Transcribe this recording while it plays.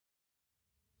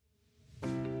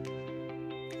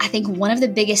I think one of the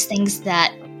biggest things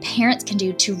that parents can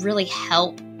do to really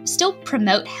help still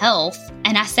promote health,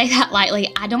 and I say that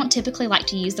lightly, I don't typically like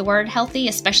to use the word healthy,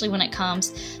 especially when it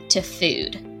comes to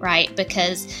food, right?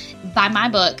 Because by my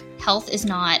book, health is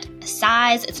not a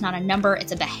size, it's not a number,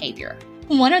 it's a behavior.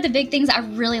 One of the big things I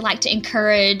really like to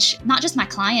encourage, not just my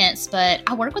clients, but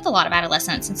I work with a lot of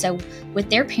adolescents. And so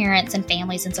with their parents and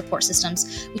families and support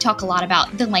systems, we talk a lot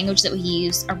about the language that we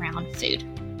use around food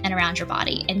and around your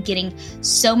body and getting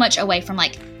so much away from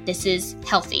like, this is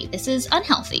healthy, this is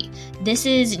unhealthy, this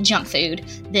is junk food,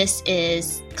 this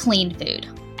is clean food.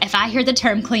 If I hear the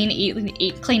term clean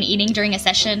eating during a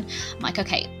session, I'm like,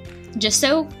 okay, just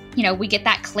so we get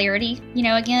that clarity,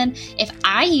 again, if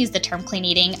I use the term clean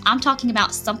eating, I'm talking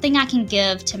about something I can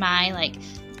give to my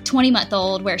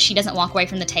 20-month-old where she doesn't walk away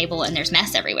from the table and there's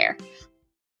mess everywhere.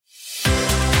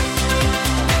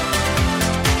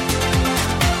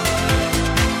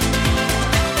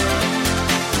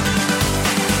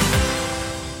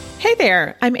 Hey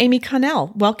there, I'm Amy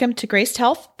Connell. Welcome to Graced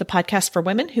Health, the podcast for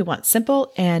women who want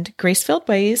simple and grace-filled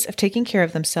ways of taking care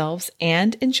of themselves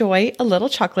and enjoy a little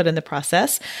chocolate in the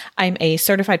process. I'm a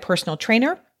certified personal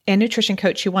trainer and nutrition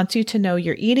coach who wants you to know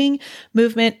your eating,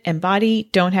 movement, and body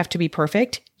don't have to be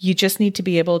perfect. You just need to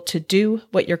be able to do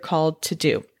what you're called to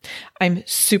do. I'm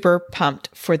super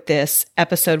pumped for this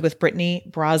episode with Brittany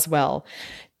Braswell.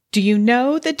 Do you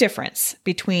know the difference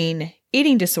between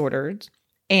eating disorders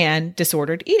and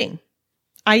disordered eating?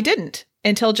 I didn't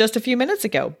until just a few minutes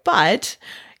ago. But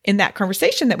in that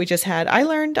conversation that we just had, I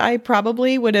learned I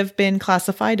probably would have been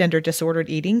classified under disordered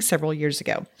eating several years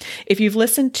ago. If you've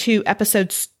listened to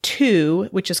episode 2,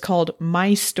 which is called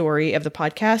My Story of the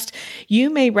podcast, you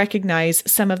may recognize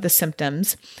some of the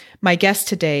symptoms my guest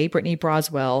today, Brittany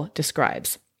Braswell,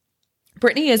 describes.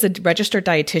 Brittany is a registered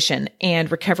dietitian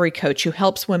and recovery coach who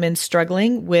helps women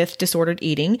struggling with disordered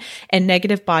eating and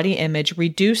negative body image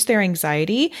reduce their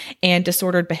anxiety and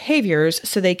disordered behaviors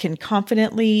so they can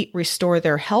confidently restore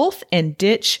their health and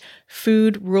ditch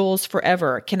food rules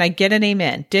forever. Can I get an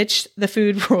amen? Ditch the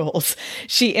food rules.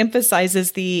 She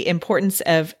emphasizes the importance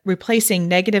of replacing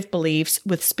negative beliefs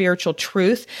with spiritual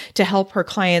truth to help her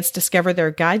clients discover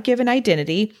their God-given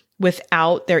identity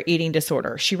without their eating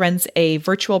disorder. She runs a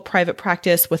virtual private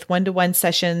practice with one-to-one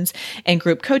sessions and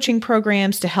group coaching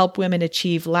programs to help women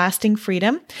achieve lasting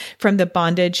freedom from the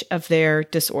bondage of their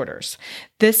disorders.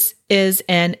 This is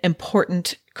an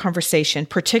important conversation,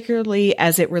 particularly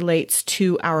as it relates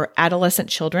to our adolescent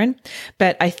children.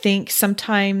 But I think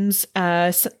sometimes,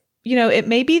 it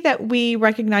may be that we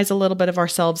recognize a little bit of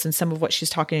ourselves in some of what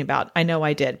she's talking about. I know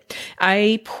I did.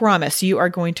 I promise you are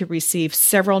going to receive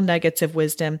several nuggets of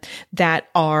wisdom that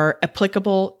are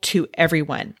applicable to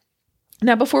everyone.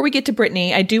 Now, before we get to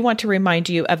Brittany, I do want to remind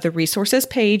you of the resources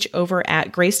page over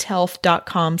at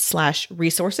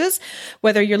gracedhealth.com/resources.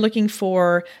 Whether you're looking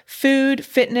for food,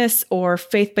 fitness, or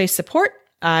faith-based support,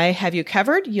 I have you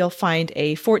covered. You'll find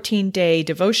a 14-day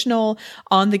devotional,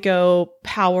 on-the-go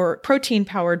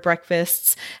protein-powered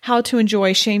breakfasts, how to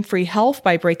enjoy shame-free health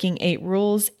by breaking 8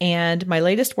 rules, and my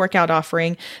latest workout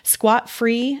offering,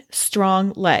 squat-free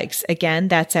strong legs. Again,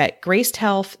 that's at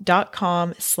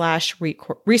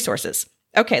gracedhealth.com/resources.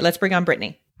 Okay, let's bring on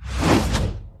Brittany.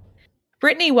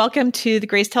 Brittany, welcome to the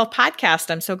Graced Health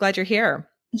podcast. I'm so glad you're here.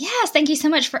 Yes, thank you so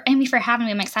much, Amy, for having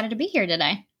me. I'm excited to be here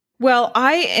today. Well,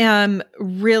 I am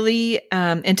really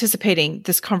anticipating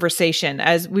this conversation.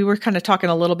 As we were kind of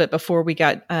talking a little bit before we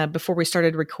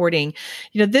started recording.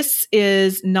 This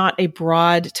is not a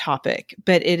broad topic,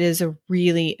 but it is a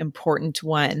really important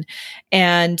one.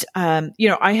 And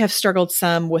I have struggled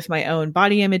some with my own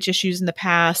body image issues in the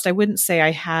past. I wouldn't say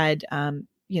I had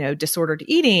disordered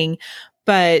eating,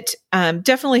 but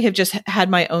definitely have just had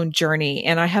my own journey.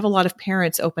 And I have a lot of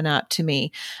parents open up to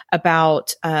me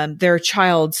about their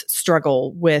child's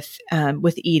struggle with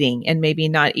eating and maybe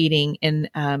not eating in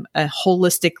a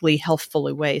holistically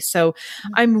healthful way. So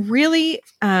I'm really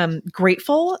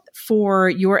grateful for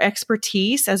your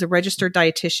expertise as a registered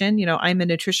dietitian. I'm a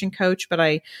nutrition coach,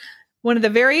 but one of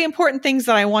the very important things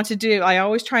that I want to do, I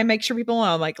always try and make sure people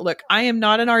know, I'm like, look, I am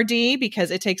not an RD because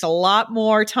it takes a lot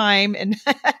more time and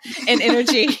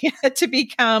energy to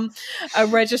become a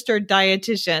registered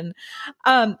dietitian.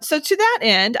 So to that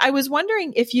end, I was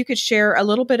wondering if you could share a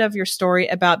little bit of your story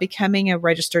about becoming a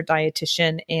registered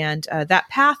dietitian and that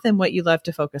path and what you love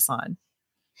to focus on.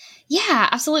 Yeah,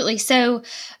 absolutely. So,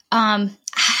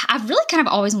 I've really kind of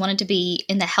always wanted to be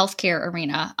in the healthcare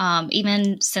arena.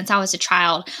 Even since I was a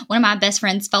child, one of my best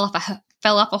friends fell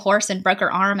off a horse and broke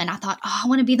her arm. And I thought, I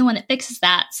want to be the one that fixes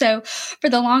that. So for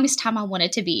the longest time, I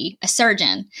wanted to be a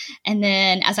surgeon. And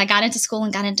then as I got into school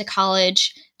and got into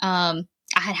college, I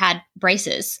I had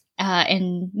braces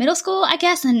in middle school, I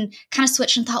guess, and kind of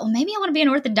switched and thought, well, maybe I want to be an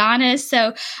orthodontist.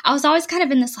 So I was always kind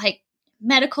of in this like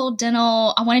medical,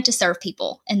 dental. I wanted to serve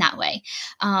people in that way.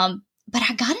 But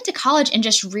I got into college and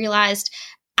just realized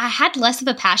I had less of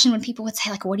a passion when people would say,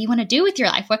 like, what do you want to do with your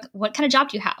life? What kind of job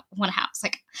do you want to have? It's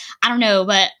like, I don't know,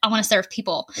 but I want to serve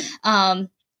people. And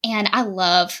I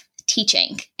love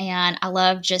teaching, and I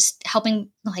love just helping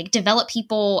like develop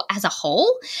people as a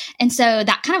whole. And so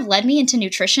that kind of led me into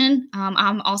nutrition.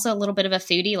 I'm also a little bit of a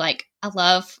foodie. Like I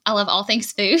love all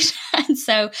things food. And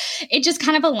so it just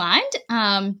kind of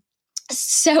aligned.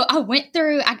 So I went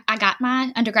through, I got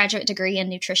my undergraduate degree in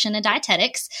nutrition and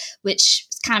dietetics, which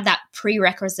is kind of that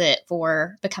prerequisite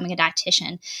for becoming a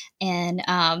dietitian.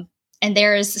 And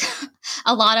there's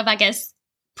a lot of, I guess,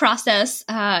 process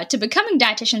to becoming a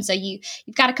dietitian. So you've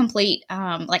got to complete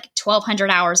like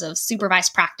 1,200 hours of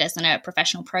supervised practice in a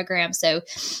professional program. So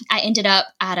I ended up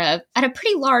at a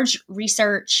pretty large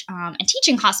research and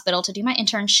teaching hospital to do my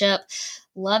internship.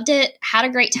 Loved it, had a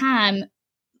great time.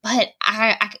 But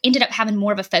I ended up having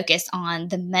more of a focus on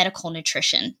the medical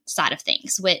nutrition side of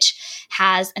things, which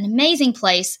has an amazing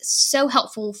place, so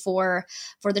helpful for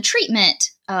the treatment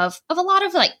of a lot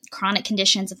of like chronic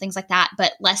conditions and things like that,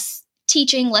 but less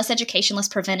teaching, less education, less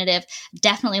preventative,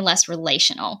 definitely less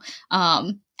relational.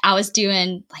 I was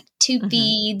doing like tube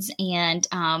feeds and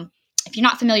if you're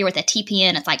not familiar with a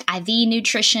TPN, it's like IV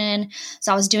nutrition.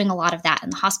 So I was doing a lot of that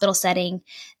in the hospital setting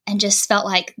and just felt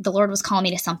like the Lord was calling me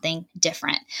to something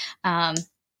different.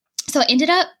 So I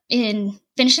ended up in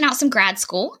finishing out some grad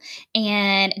school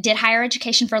and did higher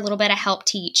education for a little bit. I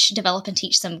helped develop and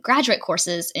teach some graduate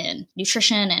courses in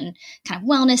nutrition and kind of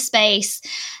wellness space.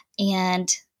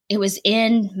 And it was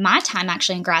in my time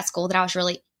actually in grad school that I was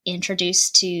really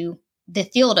introduced to the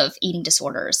field of eating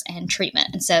disorders and treatment.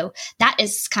 And so that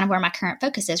is kind of where my current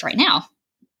focus is right now.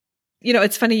 You know,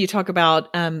 it's funny you talk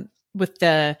about with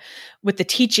the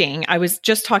teaching. I was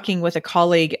just talking with a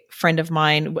colleague friend of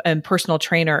mine and personal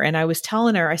trainer, and I was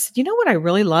telling her, I said, you know what I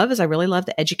really love is I really love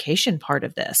the education part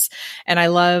of this. And I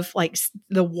love like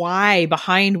the why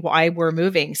behind why we're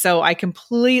moving. So I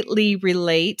completely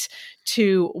relate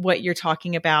to what you're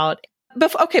talking about.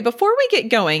 Before we get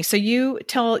going, so you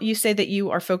say that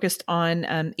you are focused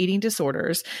on eating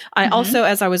disorders. I also,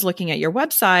 as I was looking at your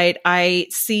website, I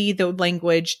see the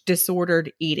language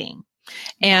disordered eating.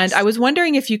 And I was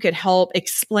wondering if you could help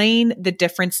explain the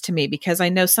difference to me, because I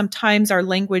know sometimes our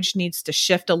language needs to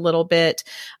shift a little bit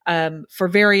for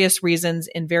various reasons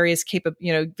in various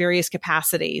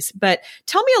capacities. But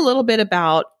tell me a little bit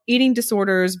about eating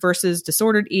disorders versus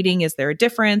disordered eating. Is there a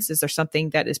difference? Is there something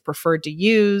that is preferred to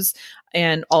use,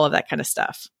 and all of that kind of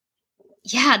stuff?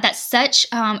 Yeah, that's such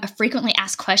a frequently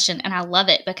asked question. And I love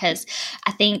it because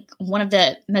I think one of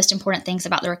the most important things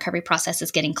about the recovery process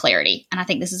is getting clarity. And I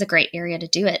think this is a great area to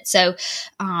do it. So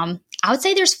I would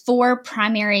say there's 4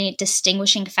 primary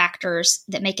distinguishing factors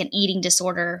that make an eating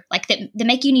disorder, like that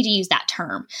make you need to use that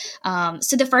term.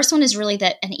 So the first one is really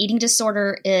that an eating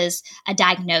disorder is a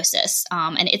diagnosis,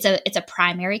 and it's a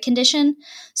primary condition.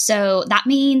 So that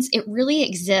means it really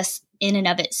exists in and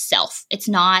of itself. It's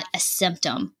not a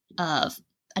symptom of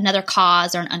another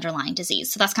cause or an underlying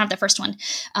disease. So that's kind of the first one.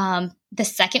 The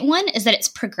second one is that it's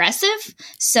progressive.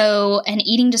 So an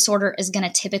eating disorder is going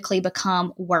to typically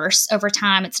become worse over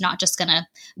time. It's not just going to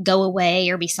go away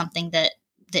or be something that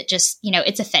just,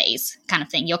 it's a phase kind of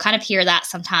thing. You'll kind of hear that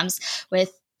sometimes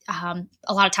with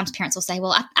a lot of times parents will say,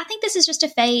 well, I think this is just a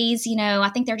phase. I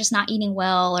think they're just not eating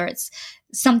well, or it's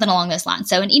something along those lines.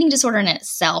 So an eating disorder in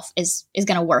itself is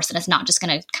going to worsen. It's not just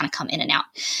going to kind of come in and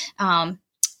out.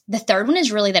 The third one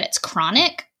is really that it's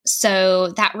chronic.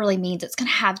 So that really means it's going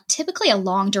to have typically a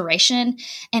long duration,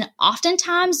 and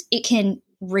oftentimes it can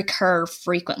recur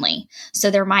frequently.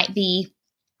 So there might be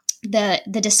the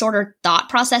disordered thought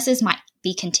processes might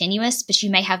be continuous, but you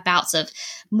may have bouts of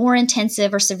more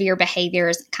intensive or severe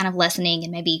behaviors kind of lessening,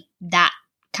 and maybe that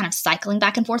kind of cycling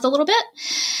back and forth a little bit.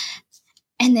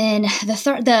 And then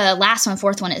the last one,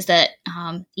 fourth one, is that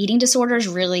eating disorders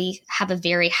really have a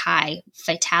very high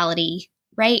fatality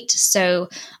rate. So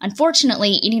unfortunately,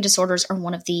 eating disorders are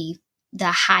one of the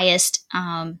highest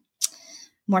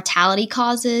mortality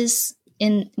causes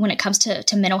when it comes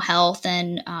to mental health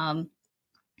and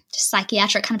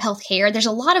psychiatric kind of health care. There's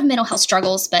a lot of mental health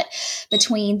struggles, but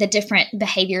between the different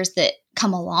behaviors that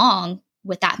come along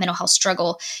with that mental health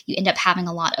struggle, you end up having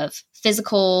a lot of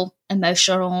physical,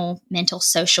 emotional, mental,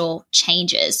 social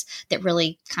changes that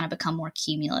really kind of become more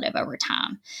cumulative over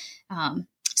time.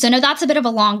 So no, that's a bit of a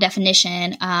long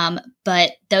definition,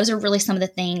 but those are really some of the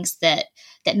things that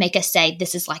make us say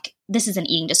this is an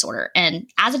eating disorder. And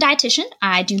as a dietitian,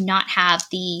 I do not have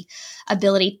the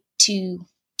ability to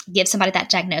give somebody that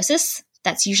diagnosis.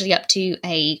 That's usually up to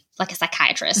a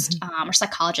psychiatrist or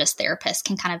psychologist, therapist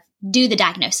can kind of do the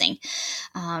diagnosing.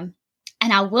 And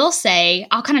I will say,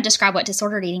 I'll kind of describe what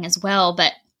disordered eating as well.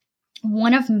 But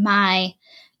one of my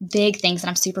big things that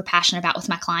I'm super passionate about with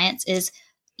my clients is,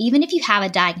 even if you have a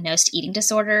diagnosed eating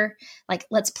disorder,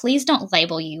 let's please don't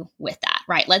label you with that,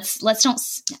 right? Let's don't,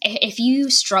 if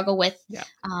you struggle with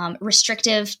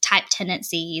restrictive type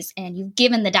tendencies and you've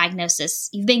been given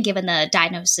the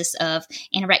diagnosis of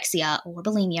anorexia or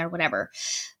bulimia or whatever,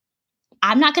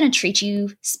 I'm not going to treat you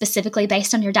specifically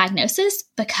based on your diagnosis,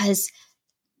 because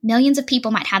millions of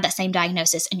people might have that same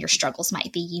diagnosis and your struggles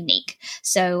might be unique.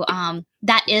 So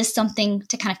that is something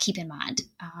to kind of keep in mind.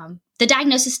 The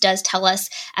diagnosis does tell us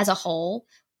as a whole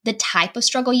the type of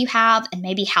struggle you have and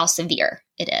maybe how severe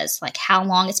it is, like how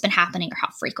long it's been happening or how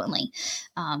frequently.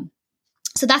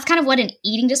 So that's kind of what an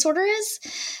eating disorder is.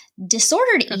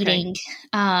 Disordered eating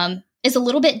is a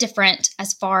little bit different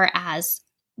as far as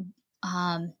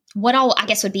what all, I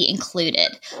guess, would be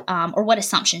included or what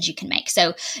assumptions you can make.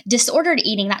 So disordered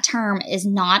eating, that term is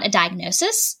not a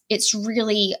diagnosis. It's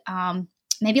really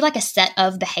maybe like a set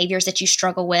of behaviors that you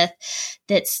struggle with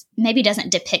that's maybe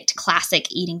doesn't depict classic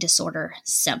eating disorder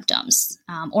symptoms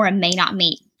or it may not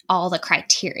meet all the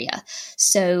criteria.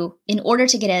 So in order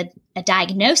to get a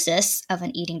diagnosis of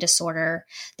an eating disorder,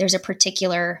 there's a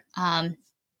particular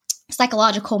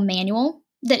psychological manual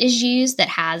that is used that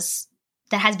has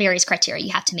various criteria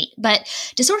you have to meet. But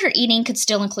disordered eating could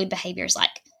still include behaviors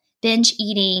like binge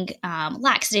eating,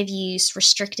 laxative use,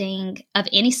 restricting of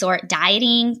any sort,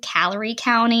 dieting, calorie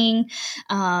counting.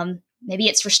 Maybe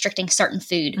it's restricting certain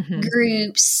food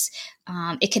groups.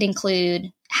 It could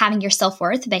include having your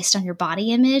self-worth based on your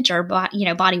body image or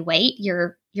body weight.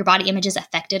 Your body image is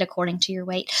affected according to your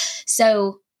weight.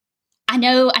 So I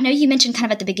know you mentioned kind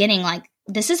of at the beginning, like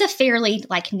this is a fairly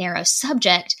narrow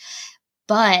subject,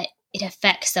 but it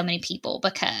affects so many people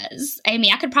because,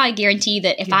 Amy, I could probably guarantee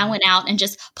that if I went out and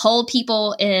just polled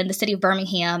people in the city of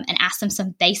Birmingham and asked them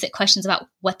some basic questions about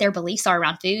what their beliefs are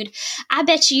around food, I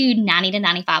bet you 90 to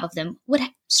 95 of them would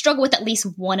struggle with at least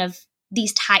one of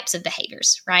these types of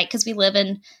behaviors, right? Because we live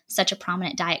in such a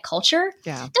prominent diet culture.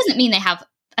 Yeah. It doesn't mean they have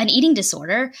an eating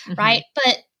disorder, right?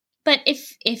 But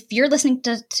if you're listening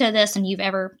to this and you've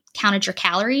ever counted your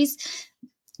calories,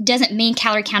 doesn't mean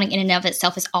calorie counting in and of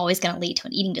itself is always going to lead to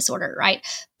an eating disorder, right?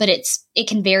 But it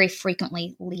can very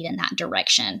frequently lead in that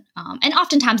direction. And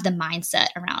oftentimes the mindset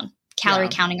around calorie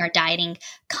counting or dieting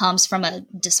comes from a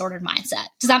disordered mindset.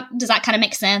 Does that kind of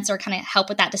make sense or kind of help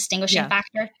with that distinguishing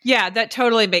factor? Yeah, that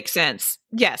totally makes sense.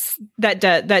 Yes, that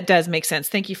does make sense.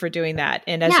 Thank you for doing that.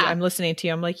 And as I'm listening to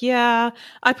you, I'm like, I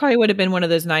probably would have been one of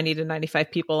those 90 to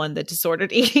 95 people in the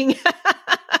disordered eating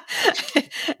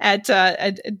at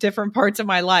different parts of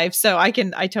my life. So I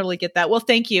totally get that. Well,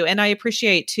 thank you. And I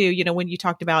appreciate too, when you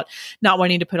talked about not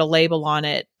wanting to put a label on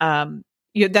it,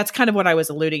 that's kind of what I was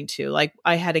alluding to. Like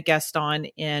I had a guest on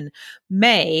in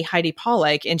May, Heidi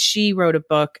Pollack, and she wrote a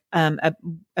book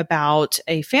about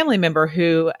a family member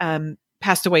who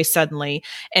passed away suddenly.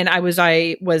 And I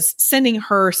was sending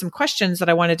her some questions that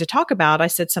I wanted to talk about. I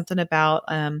said something about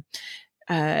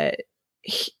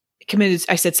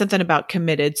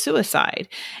committed suicide.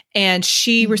 And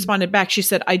she responded back. She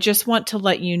said, I just want to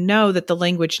let you know that the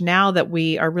language now that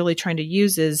we are really trying to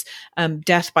use is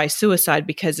death by suicide,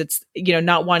 because it's,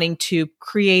 not wanting to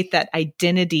create that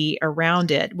identity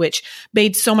around it, which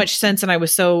made so much sense. And I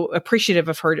was so appreciative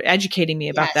of her educating me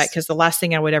about that, because the last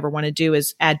thing I would ever want to do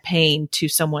is add pain to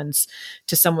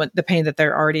the pain that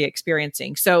they're already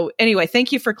experiencing. So anyway,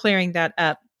 thank you for clearing that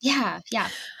up. Yeah.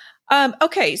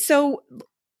 Okay. So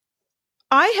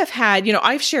I have had,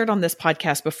 I've shared on this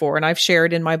podcast before, and I've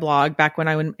shared in my blog back when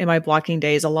I was in my blogging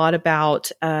days a lot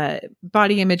about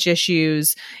body image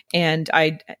issues. And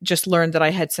I just learned that I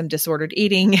had some disordered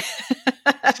eating.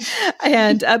 But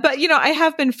I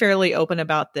have been fairly open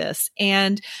about this.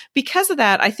 And because of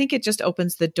that, I think it just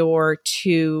opens the door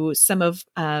to some of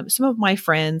my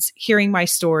friends hearing my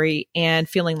story and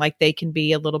feeling like they can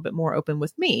be a little bit more open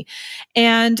with me.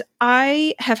 And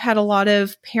I have had a lot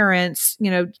of parents,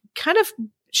 kind of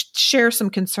share some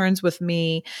concerns with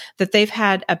me that they've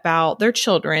had about their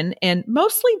children, and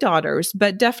mostly daughters,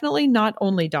 but definitely not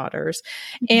only daughters.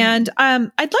 And I'd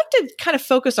like to kind of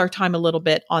focus our time a little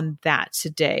bit on that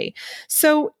today.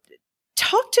 So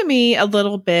talk to me a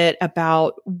little bit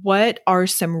about what are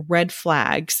some red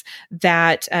flags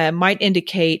that might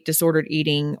indicate disordered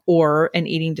eating or an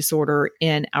eating disorder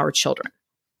in our children.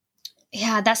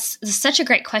 Yeah, that's such a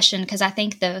great question, because I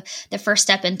think the first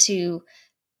step into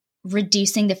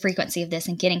reducing the frequency of this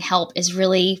and getting help is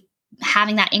really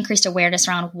having that increased awareness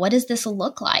around what does this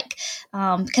look like?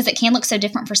 Because it can look so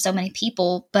different for so many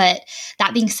people. But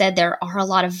that being said, there are a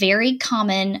lot of very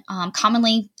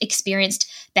commonly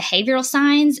experienced behavioral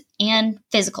signs and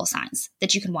physical signs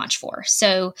that you can watch for.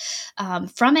 So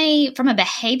from a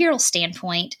behavioral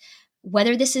standpoint,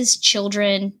 whether this is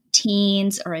children,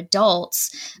 teens, or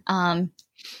adults,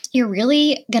 you're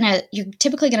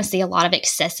typically gonna see a lot of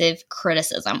excessive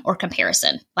criticism or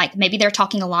comparison. Like maybe they're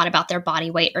talking a lot about their body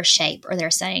weight or shape, or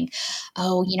they're saying,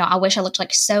 oh, I wish I looked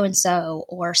like so-and-so,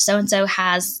 or so-and-so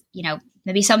has,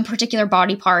 maybe some particular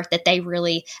body part that they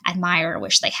really admire or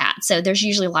wish they had. So there's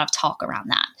usually a lot of talk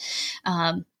around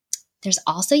that. There's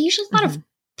also usually a lot of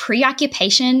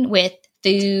preoccupation with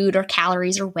food or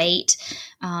calories or weight.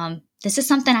 This is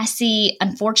something I see,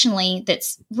 unfortunately,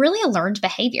 that's really a learned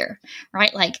behavior,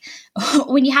 right? Like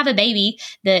when you have a baby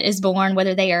that is born,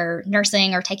 whether they are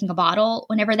nursing or taking a bottle,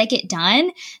 whenever they get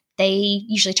done, they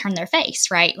usually turn their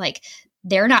face, right? Like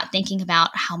they're not thinking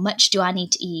about how much do I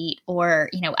need to eat,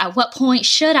 or, at what point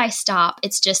should I stop?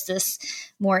 It's just this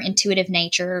more intuitive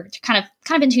nature, kind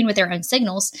of in tune with their own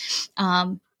signals.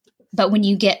 But when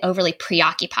you get overly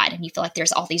preoccupied and you feel like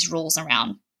there's all these rules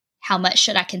around how much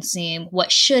should I consume,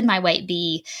 what should my weight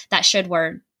be, that should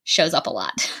word shows up a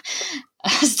lot.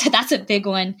 So that's a big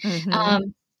one.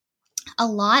 A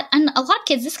lot of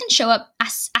kids, this can show up.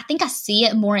 I think I see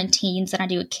it more in teens than I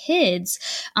do with kids,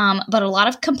 but a lot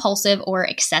of compulsive or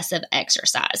excessive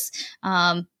exercise.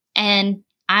 And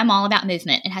I'm all about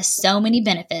movement. It has so many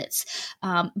benefits,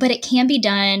 but it can be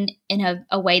done in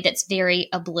a way that's very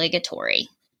obligatory,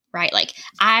 right? Like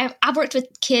I've worked with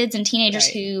kids and teenagers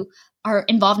who are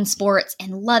involved in sports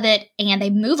and love it, and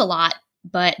they move a lot,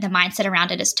 but the mindset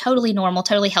around it is totally normal,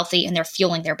 totally healthy, and they're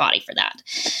fueling their body for that.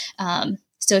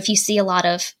 So if you see a lot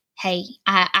of, hey,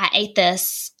 I ate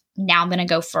this, now I'm going to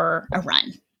go for a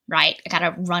run, right? I got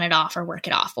to run it off or work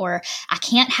it off, or I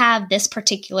can't have this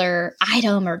particular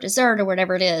item or dessert or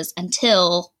whatever it is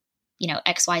until,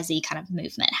 XYZ kind of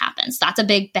movement happens. That's a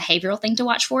big behavioral thing to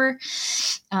watch for.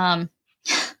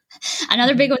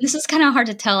 Another big one, this is kind of hard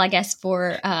to tell, I guess,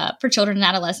 for children and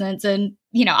adolescents, and,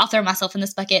 I'll throw myself in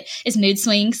this bucket, is mood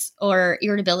swings or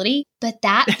irritability. But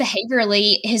that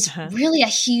behaviorally is really a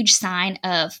huge sign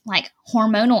of like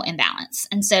hormonal imbalance.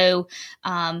 And so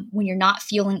when you're not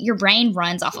fueling, your brain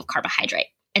runs off of carbohydrate.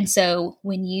 And so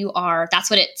when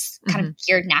that's what it's kind of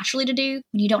geared naturally to do.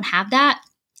 When you don't have that,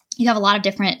 you have a lot of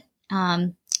different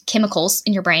chemicals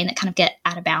in your brain that kind of get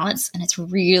out of balance, and it's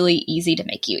really easy to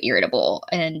make you irritable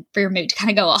and for your mood to kind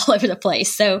of go all over the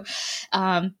place. So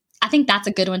I think that's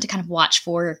a good one to kind of watch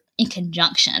for in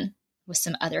conjunction with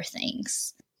some other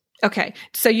things. Okay.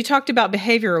 So you talked about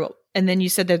behavioral, and then you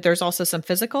said that there's also some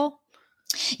physical.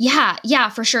 Yeah,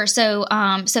 for sure. So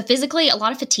physically, a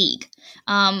lot of fatigue.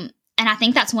 And I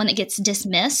think that's one that gets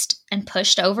dismissed and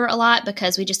pushed over a lot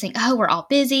because we just think, oh, we're all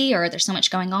busy or there's so much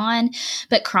going on.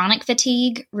 But chronic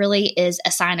fatigue really is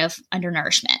a sign of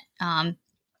undernourishment. And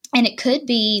it could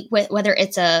be whether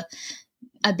it's a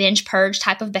binge purge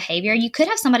type of behavior. You could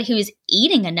have somebody who is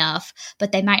eating enough,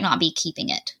 but they might not be keeping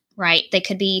it, right? They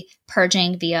could be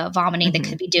purging via vomiting. They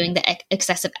could be doing the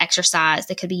excessive exercise.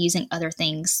 They could be using other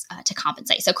things to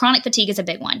compensate. So chronic fatigue is a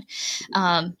big one.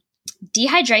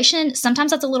 Dehydration, sometimes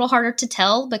that's a little harder to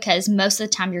tell because most of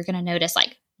the time you're going to notice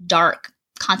like dark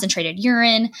concentrated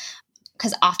urine,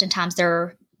 because oftentimes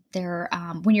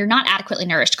when you're not adequately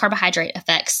nourished, carbohydrate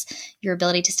affects your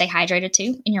ability to stay hydrated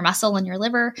too in your muscle and your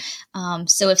liver.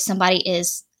 So if somebody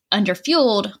is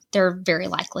underfueled, they're very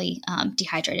likely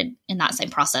dehydrated in that same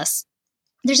process.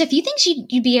 There's a few things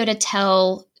you'd be able to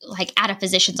tell like at a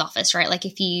physician's office, right? Like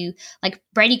if you, like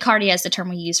bradycardia is the term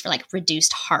we use for like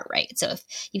reduced heart rate. So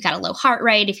if you've got a low heart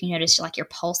rate, if you notice like your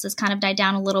pulse has kind of died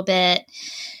down a little bit,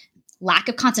 lack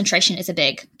of concentration is a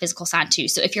big physical sign too.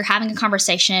 So if you're having a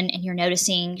conversation and you're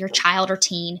noticing your child or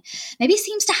teen maybe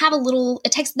seems to have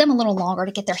it takes them a little longer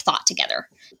to get their thought together.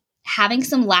 Having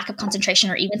some lack of concentration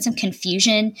or even some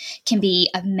confusion can be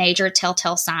a major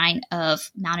telltale sign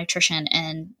of malnutrition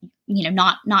and,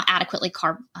 not adequately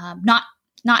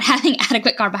not having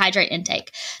adequate carbohydrate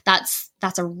intake. That's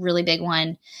a really big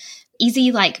one.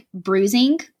 Easy like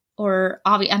bruising or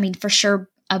for sure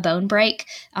a bone break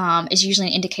is usually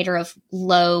an indicator of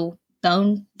low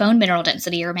bone mineral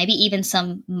density or maybe even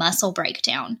some muscle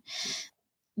breakdown.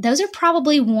 Those are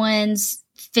probably ones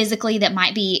physically that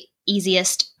might be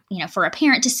easiest, for a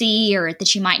parent to see or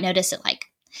that you might notice at like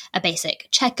a basic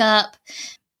checkup.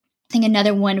 I think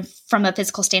another one from a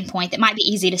physical standpoint that might be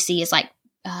easy to see is like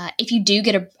if you do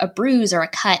get a bruise or a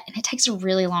cut and it takes a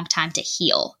really long time to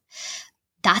heal,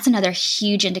 that's another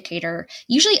huge indicator,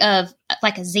 usually of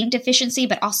like a zinc deficiency,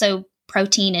 but also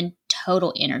protein and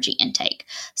total energy intake.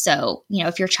 So,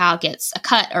 if your child gets a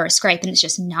cut or a scrape and it's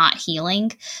just not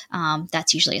healing,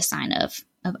 that's usually a sign of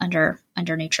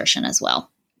undernutrition as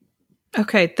well.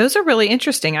 Okay. Those are really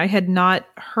interesting. I had not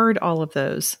heard all of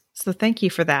those. So thank you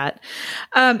for that.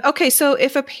 Okay. So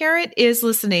if a parent is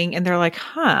listening and they're like,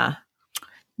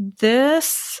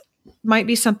 this might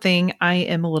be something I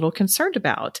am a little concerned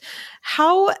about.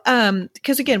 How,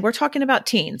 because again, we're talking about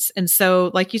teens. And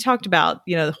so like you talked about,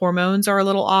 the hormones are a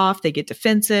little off. They get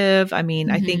defensive. I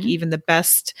mean, I think even the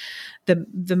best,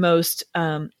 the most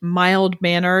mild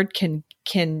mannered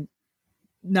can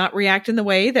not react in the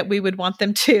way that we would want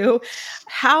them to.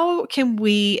 How can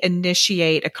we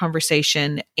initiate a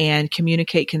conversation and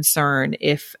communicate concern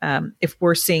if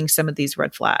we're seeing some of these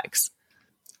red flags?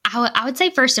 I would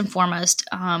say first and foremost,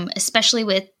 especially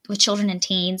with children and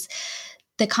teens,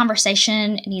 the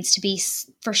conversation needs to be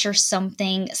for sure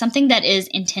something that is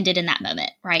intended in that moment,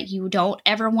 right? You don't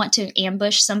ever want to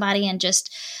ambush somebody and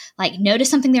just like notice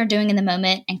something they're doing in the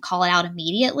moment and call it out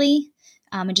immediately,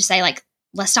 and just say like,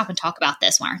 let's stop and talk about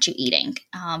this. Why aren't you eating?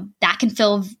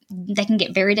 They can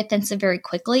get very defensive very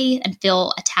quickly and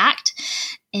feel attacked.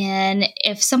 And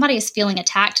if somebody is feeling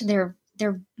attacked, they're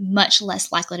much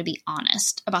less likely to be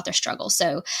honest about their struggle.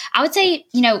 So I would say,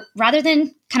 rather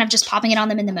than kind of just popping it on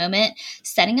them in the moment,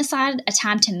 setting aside a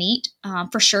time to meet,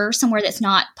 for sure, somewhere that's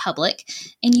not public.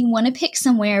 And you want to pick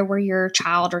somewhere where your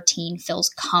child or teen feels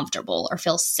comfortable or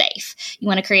feels safe. You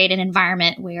want to create an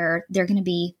environment where they're going to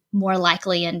be more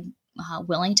likely and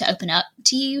willing to open up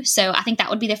to you. So I think that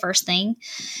would be the first thing.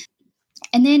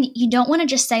 And then you don't want to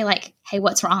just say like, hey,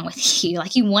 what's wrong with you?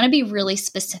 Like you want to be really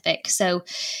specific. So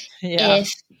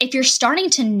if you're starting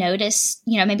to notice,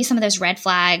 maybe some of those red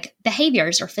flag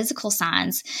behaviors or physical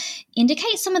signs,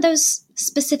 indicate some of those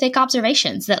specific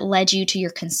observations that led you to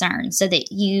your concern so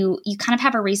that you kind of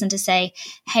have a reason to say,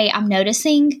 hey, I'm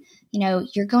noticing,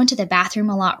 you're going to the bathroom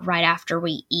a lot right after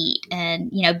we eat.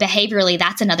 And, behaviorally,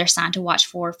 that's another sign to watch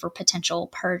for potential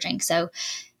purging. So,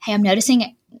 hey, I'm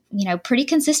noticing, pretty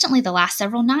consistently the last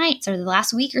several nights or the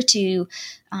last week or two,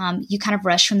 you kind of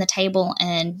rush from the table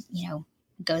and,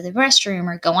 go to the restroom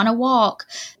or go on a walk.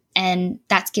 And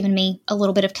that's given me a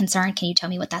little bit of concern. Can you tell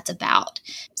me what that's about?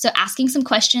 So asking some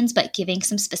questions, but giving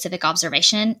some specific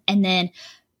observation. And then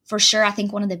for sure, I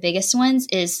think one of the biggest ones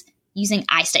is using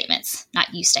I statements,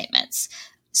 not you statements.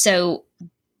 So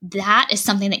that is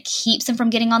something that keeps them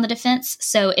from getting on the defense.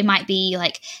 So it might be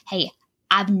like, hey,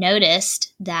 I've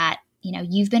noticed that,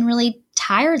 you've been really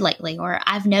tired lately, or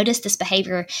I've noticed this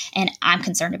behavior and I'm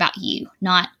concerned about you,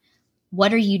 not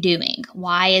what are you doing?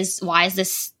 Why is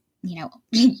this,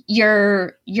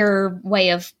 your way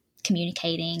of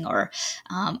communicating, or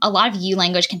a lot of you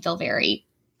language can feel very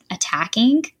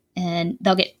attacking and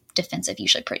they'll get defensive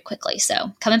usually pretty quickly.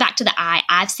 So coming back to the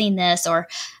I've seen this, or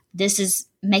this is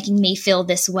making me feel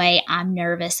this way, I'm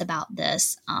nervous about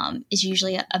this, is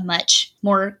usually a much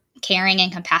more caring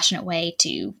and compassionate way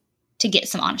to get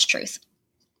some honest truth.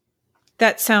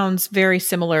 That sounds very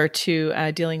similar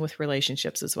to dealing with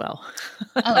relationships as well.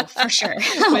 Oh, for sure.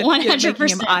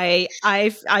 100%.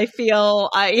 I feel,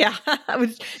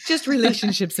 with just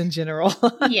relationships in general.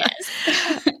 Yes.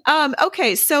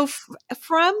 Okay. So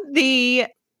from the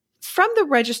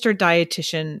registered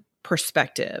dietitian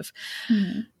perspective,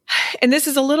 and this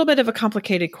is a little bit of a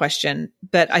complicated question,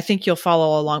 but I think you'll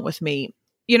follow along with me.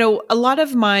 A lot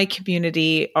of my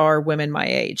community are women my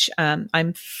age.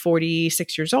 I'm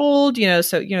 46 years old,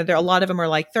 so, there are a lot of them are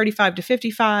like 35 to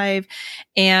 55.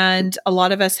 And a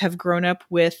lot of us have grown up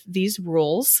with these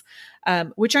rules,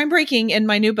 which I'm breaking in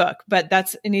my new book, but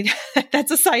that's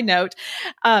a side note.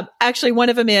 Actually, one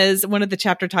of the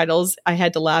chapter titles I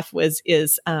had to laugh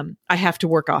is I have to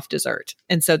work off dessert.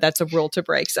 And so that's a rule to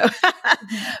break. So,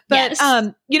 but,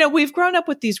 yes. We've grown up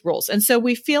with these rules. And so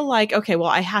we feel like, okay, well,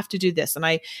 I have to do this.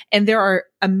 And there are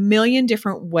a million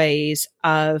different ways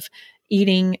of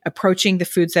eating, approaching the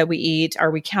foods that we eat.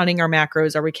 Are we counting our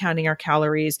macros? Are we counting our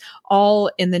calories? All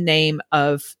in the name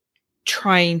of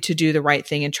trying to do the right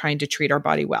thing and trying to treat our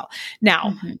body well.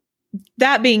 Now,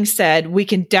 that being said, we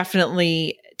can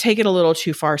definitely take it a little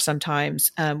too far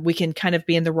sometimes. We can kind of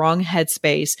be in the wrong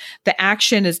headspace. The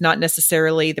action is not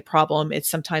necessarily the problem.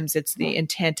 Sometimes it's the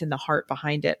intent and the heart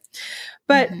behind it.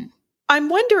 But I'm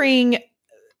wondering,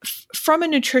 from a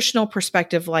nutritional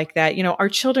perspective like that, our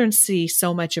children see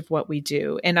so much of what we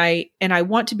do. And I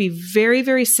want to be very,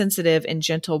 very sensitive and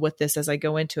gentle with this as I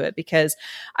go into it, because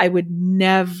I want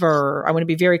to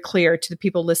be very clear to the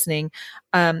people listening.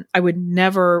 I would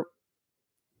never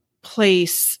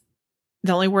place,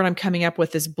 the only word I'm coming up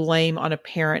with is blame on a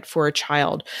parent for a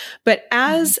child. But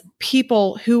as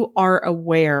people who are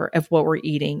aware of what we're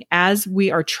eating, as we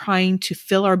are trying to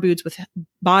fill our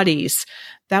bodies,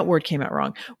 that word came out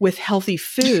wrong, with healthy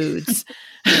foods,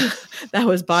 that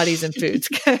was bodies and foods.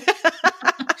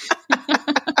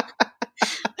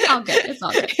 All good. It's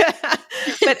all good. Yeah.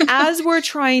 But as we're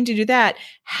trying to do that,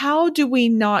 how do we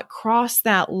not cross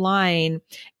that line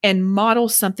and model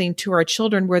something to our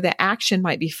children where the action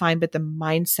might be fine, but the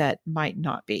mindset might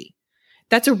not be?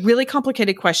 That's a really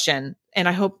complicated question. And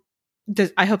I hope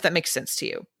that makes sense to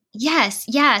you. Yes.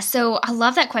 Yeah. So I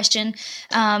love that question.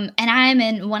 And I'm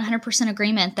in 100%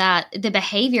 agreement that the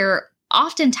behavior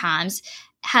oftentimes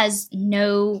has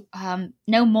no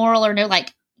moral or no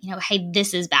hey,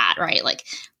 this is bad, right? Like,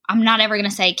 I'm not ever going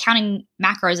to say counting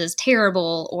macros is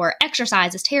terrible or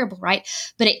exercise is terrible, right?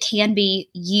 But it can be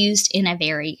used in a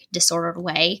very disordered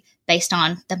way based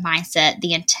on the mindset,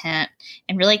 the intent,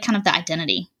 and really kind of the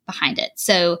identity behind it.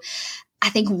 So I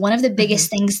think one of the biggest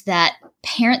things that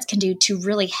parents can do to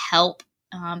really help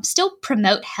still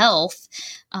promote health,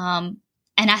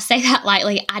 and I say that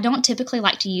lightly, I don't typically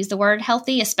like to use the word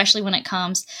healthy, especially when it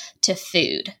comes to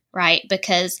food, right?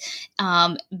 Because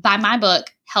by my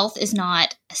book, health is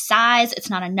not a size, it's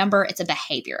not a number, it's a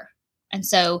behavior. And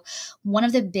so one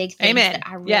of the big things that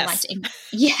I really like to,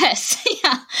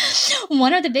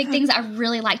 one of the big things I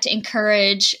really like to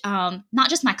encourage, not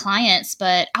just my clients,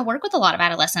 but I work with a lot of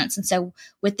adolescents. And so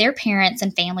with their parents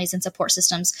and families and support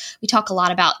systems, we talk a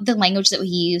lot about the language that we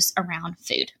use around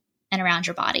food and around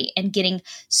your body, and getting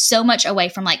so much away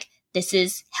from like, this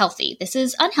is healthy, this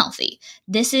is unhealthy,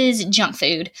 this is junk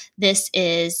food, this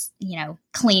is,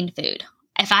 clean food.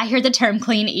 If I hear the term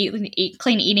clean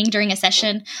eating during a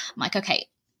session, I'm like, okay,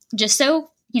 just so,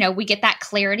 we get that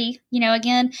clarity,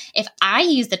 again, if I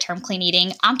use the term clean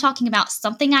eating, I'm talking about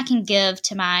something I can give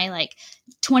to my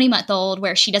 20-month-old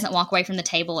where she doesn't walk away from the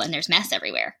table and there's mess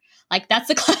everywhere. Like, that's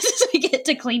the closest we get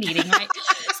to clean eating, right?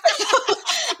 So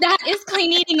that is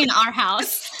clean eating in our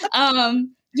house.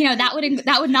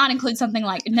 That would not include something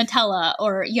like Nutella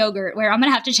or yogurt where I'm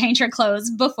going to have to change her clothes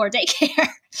before daycare.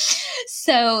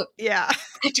 So yeah,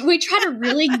 we try to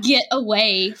really get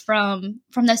away from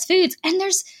those foods. And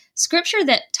there's scripture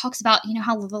that talks about,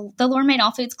 how the Lord made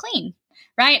all foods clean,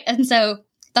 right? And so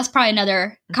that's probably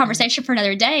another conversation for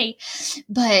another day,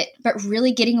 but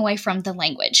really getting away from the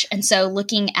language. And so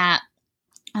looking at,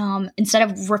 instead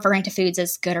of referring to foods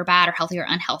as good or bad or healthy or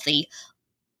unhealthy,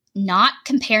 not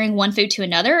comparing one food to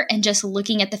another and just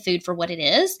looking at the food for what it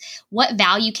is. What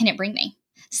value can it bring me?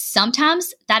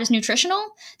 Sometimes that is nutritional.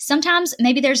 Sometimes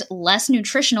maybe there's less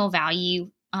nutritional value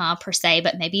per se,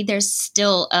 but maybe there's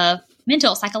still a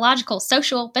mental, psychological,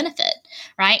 social benefit,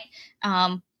 right?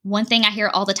 One thing I hear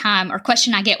all the time, or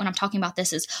question I get when I'm talking about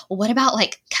this is, well, what about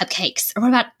like cupcakes or what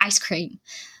about ice cream?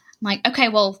 I'm like, okay,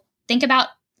 well,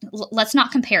 let's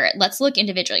not compare it. Let's look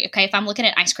individually. Okay. If I'm looking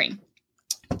at ice cream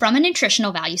from a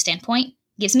nutritional value standpoint,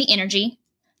 gives me energy.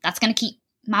 That's going to keep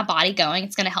my body going.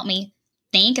 It's going to help me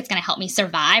think. It's going to help me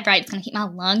survive, right? It's going to keep my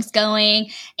lungs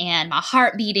going and my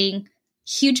heart beating.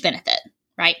 Huge benefit,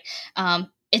 right?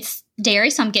 It's dairy,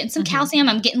 so I'm getting some calcium.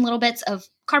 I'm getting little bits of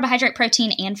carbohydrate,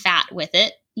 protein, and fat with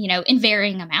it, in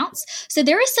varying amounts. So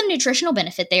there is some nutritional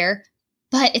benefit there,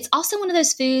 but it's also one of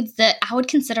those foods that I would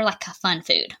consider like a fun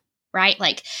food, right?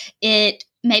 Like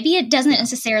maybe it doesn't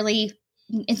necessarily,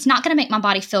 it's not going to make my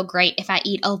body feel great if I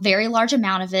eat a very large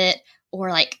amount of it, or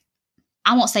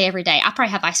I won't say every day. I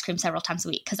probably have ice cream several times a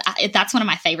week because that's one of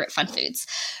my favorite fun foods,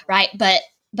 right? But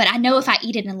I know if I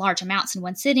eat it in large amounts in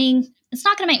one sitting, it's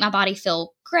not going to make my body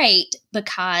feel great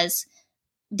because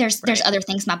there's other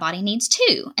things my body needs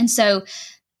too. And so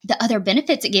the other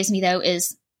benefits it gives me though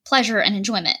is pleasure and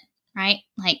enjoyment, right?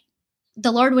 Like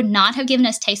the Lord would not have given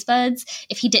us taste buds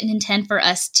if he didn't intend for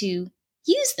us to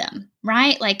use them,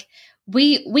 right? Like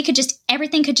we could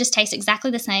everything could just taste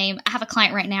exactly the same. I have a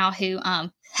client right now who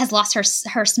has lost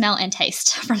her smell and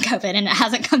taste from COVID and it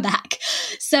hasn't come back.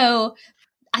 So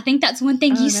I think that's one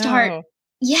thing you start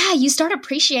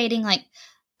appreciating, like,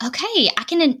 okay, I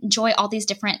can enjoy all these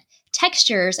different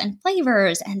textures and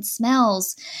flavors and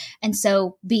smells. And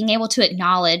so being able to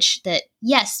acknowledge that,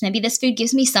 yes, maybe this food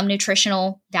gives me some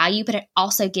nutritional value, but it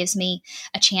also gives me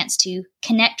a chance to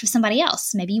connect with somebody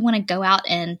else. Maybe you want to go out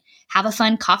and have a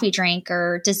fun coffee drink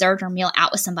or dessert or meal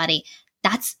out with somebody.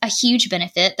 That's a huge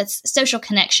benefit. That's social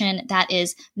connection. That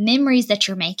is memories that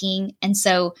you're making. And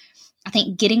so I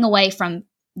think getting away from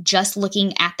just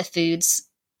looking at the food's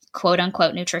quote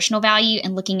unquote nutritional value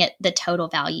and looking at the total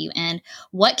value and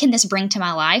what can this bring to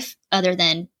my life other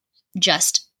than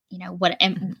just,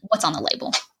 what's on the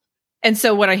label. And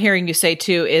so what I'm hearing you say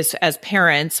too is, as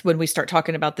parents, when we start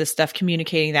talking about this stuff,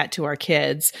 communicating that to our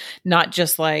kids, not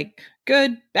just like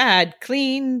good, bad,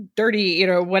 clean, dirty,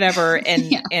 whatever,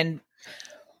 and and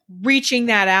reaching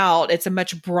that out. It's a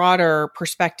much broader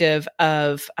perspective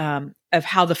of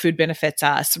how the food benefits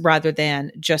us rather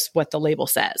than just what the label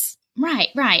says. Right.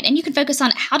 And you can focus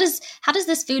on how does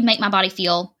this food make my body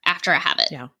feel after I have it?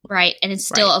 Yeah. Right. And it's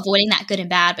still avoiding that good and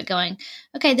bad, but going,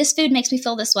 okay, this food makes me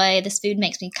feel this way. This food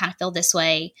makes me kind of feel this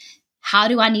way. How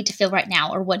do I need to feel right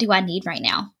now? Or what do I need right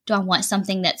now? Do I want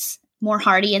something that's more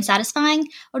hearty and satisfying?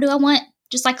 Or do I want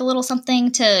just like a little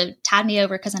something to tide me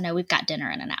over because I know we've got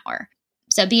dinner in an hour?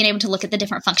 So being able to look at the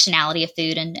different functionality of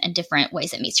food and different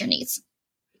ways it meets your needs.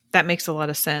 That makes a lot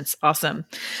of sense. Awesome.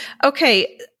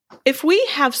 Okay. If we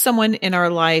have someone in our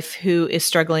life who is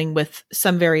struggling with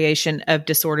some variation of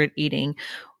disordered eating,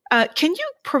 can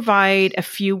you provide a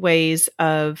few ways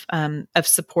of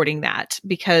supporting that?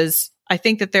 Because I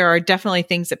think that there are definitely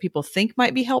things that people think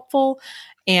might be helpful,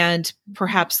 and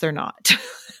perhaps they're not,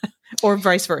 or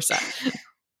vice versa.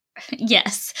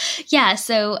 Yes. Yeah.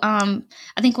 So I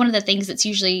think one of the things that's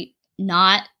usually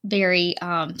not very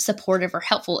supportive or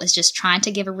helpful is just trying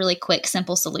to give a really quick,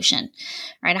 simple solution,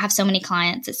 right? I have so many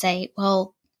clients that say,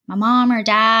 well, my mom or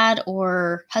dad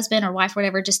or husband or wife or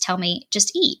whatever, just tell me,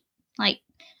 just eat. Like,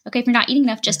 okay, if you're not eating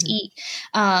enough, just eat.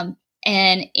 And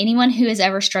anyone who is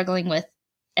ever struggling with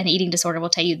an eating disorder will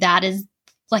tell you that is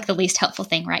like the least helpful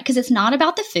thing, right? Because it's not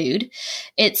about the food.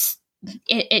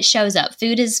 It shows up.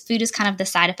 Food is kind of the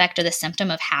side effect or the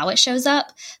symptom of how it shows up,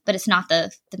 but it's not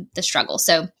the struggle.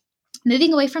 So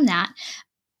moving away from that,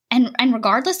 and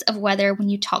regardless of whether when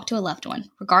you talk to a loved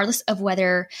one, regardless of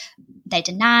whether they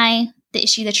deny the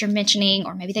issue that you're mentioning,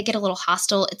 or maybe they get a little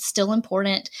hostile, it's still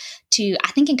important to,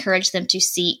 I think, encourage them to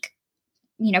seek,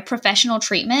 professional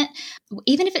treatment,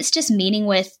 even if it's just meeting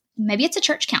with, maybe it's a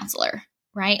church counselor,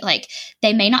 right? Like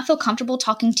they may not feel comfortable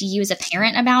talking to you as a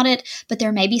parent about it, but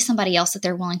there may be somebody else that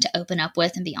they're willing to open up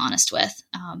with and be honest with.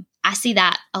 I see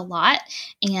that a lot,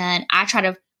 and I try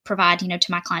to provide,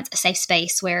 to my clients a safe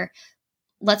space where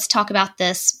let's talk about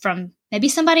this from maybe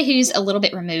somebody who's a little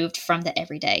bit removed from the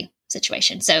everyday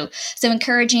situation. So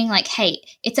encouraging like, hey,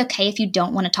 it's okay if you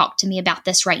don't want to talk to me about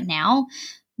this right now,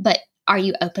 but are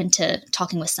you open to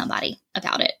talking with somebody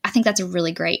about it? I think that's a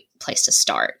really great place to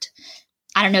start.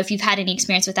 I don't know if you've had any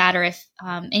experience with that, or if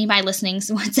anybody listening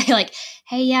would say like,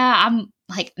 hey, yeah, I'm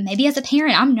like, maybe as a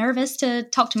parent, I'm nervous to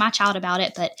talk to my child about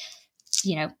it, but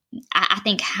I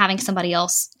think having somebody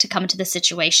else to come into the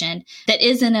situation that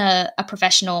is in a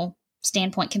professional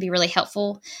standpoint can be really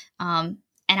helpful. And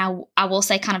I will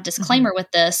say, kind of disclaimer with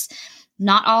this,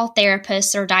 not all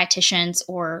therapists or dietitians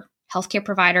or healthcare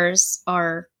providers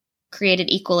are created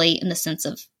equally in the sense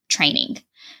of training,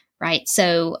 right?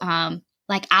 So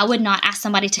like I would not ask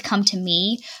somebody to come to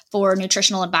me for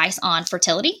nutritional advice on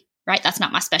fertility, right? That's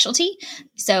not my specialty.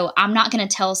 So I'm not going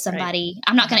to tell somebody,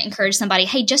 I'm not going to encourage somebody,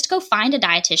 hey, just go find a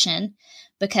dietitian,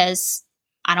 because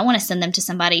I don't want to send them to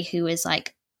somebody who is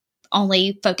like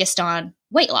only focused on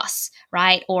weight loss,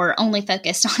 right? Or only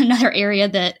focused on another area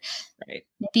that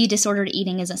maybe disordered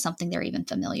eating isn't something they're even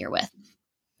familiar with.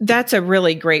 That's a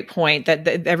really great point, that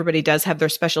everybody does have their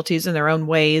specialties and their own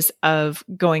ways of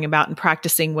going about and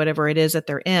practicing whatever it is that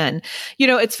they're in.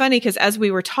 It's funny because as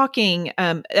we were talking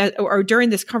or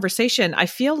during this conversation, I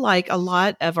feel like a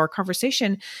lot of our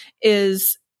conversation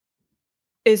is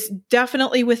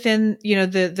definitely within,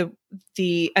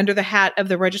 the under the hat of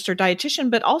the registered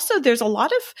dietitian, but also there's a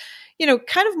lot of,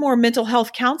 kind of more mental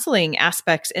health counseling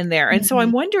aspects in there. And so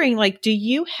I'm wondering, like, do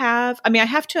you have, I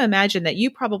have to imagine that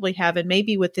you probably have, and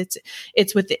maybe with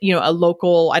it's with, a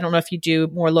local, I don't know if you do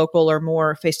more local or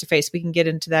more face-to-face. We can get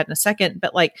into that in a second,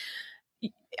 but like,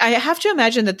 I have to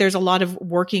imagine that there's a lot of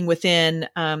working within,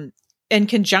 in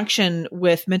conjunction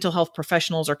with mental health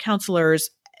professionals or counselors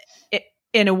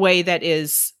in a way that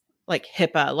is like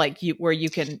HIPAA, like where you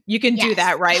can do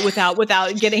that, right?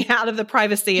 Without getting out of the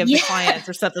privacy of the clients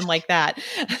or something like that.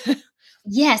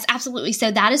 Yes, absolutely.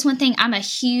 So that is one thing. I'm a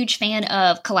huge fan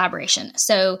of collaboration.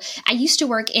 So I used to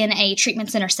work in a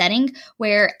treatment center setting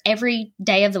where every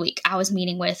day of the week I was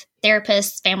meeting with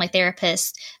therapists, family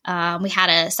therapists. We had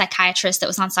a psychiatrist that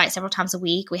was on site several times a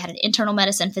week. We had an internal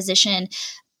medicine physician.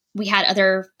 We had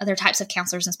other types of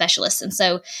counselors and specialists. And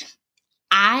so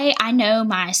I know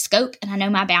my scope and I know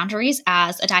my boundaries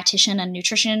as a dietitian and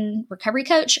nutrition recovery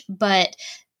coach, but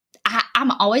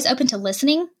I'm always open to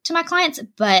listening to my clients,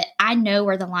 but I know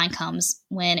where the line comes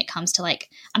when it comes to like,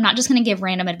 I'm not just going to give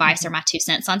random advice or my 2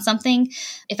 cents on something.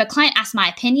 If a client asks my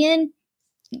opinion,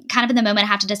 kind of in the moment, I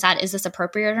have to decide, is this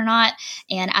appropriate or not?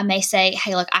 And I may say,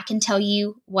 hey, look, I can tell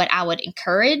you what I would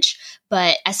encourage,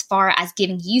 but as far as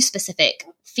giving you specific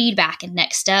feedback and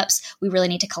next steps, we really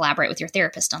need to collaborate with your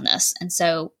therapist on this. And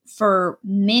so for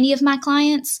many of my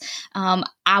clients,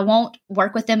 I won't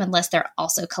work with them unless they're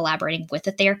also collaborating with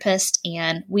a therapist.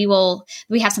 And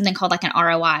we have something called like an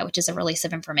ROI, which is a release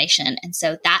of information. And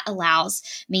so that allows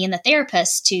me and the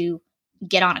therapist to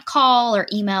get on a call or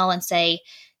email and say,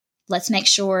 let's make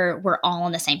sure we're all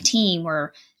on the same team.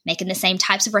 We're making the same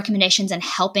types of recommendations and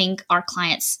helping our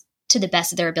clients to the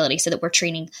best of their ability so that we're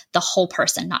treating the whole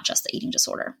person, not just the eating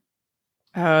disorder.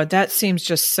 That seems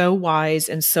just so wise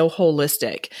and so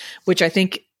holistic, which I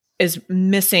think is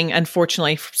missing,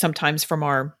 unfortunately, sometimes from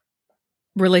our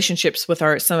relationships with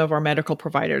some of our medical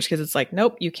providers, because it's like,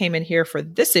 nope, you came in here for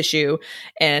this issue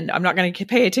and I'm not going to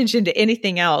pay attention to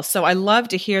anything else. So I love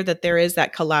to hear that there is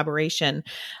that collaboration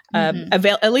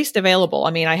at least available.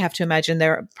 I mean, I have to imagine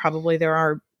there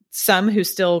are some who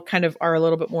still kind of are a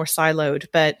little bit more siloed,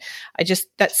 but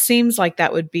that seems like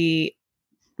that would be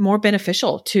more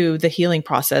beneficial to the healing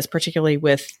process, particularly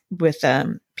with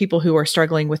people who are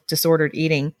struggling with disordered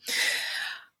eating.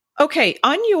 Okay.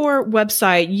 On your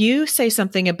website, you say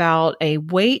something about a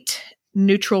weight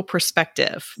neutral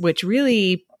perspective, which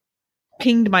really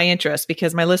pinged my interest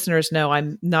because my listeners know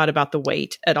I'm not about the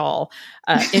weight at all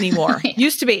anymore.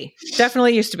 Used to be,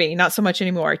 definitely used to be, not so much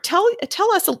anymore. Tell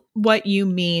us what you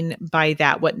mean by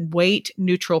that, what weight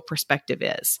neutral perspective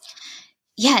is.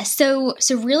 Yeah. So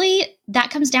really that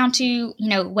comes down to,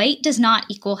 weight does not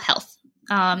equal health.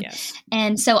 Yes.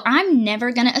 And so I'm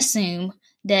never going to assume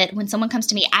that when someone comes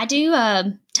to me, I do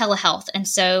telehealth. And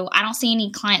so I don't see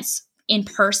any clients in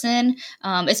person.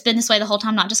 It's been this way the whole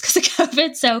time, not just because of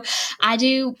COVID. So I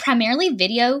do primarily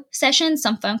video sessions,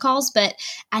 some phone calls, but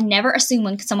I never assume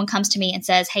when someone comes to me and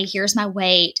says, hey, here's my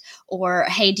weight, or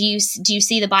hey, do you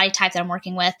see the body type that I'm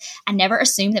working with? I never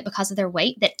assume that because of their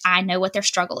weight that I know what their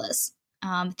struggle is.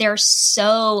 There are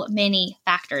so many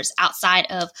factors outside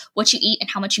of what you eat and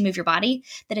how much you move your body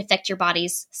that affect your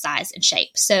body's size and shape.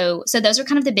 So those are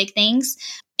kind of the big things.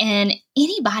 And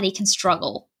anybody can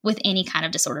struggle with any kind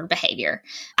of disordered behavior.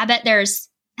 I bet there's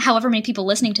however many people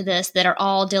listening to this that are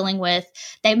all dealing with,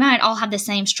 they might all have the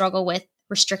same struggle with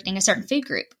restricting a certain food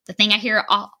group. The thing I hear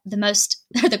the most,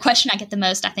 or the question I get the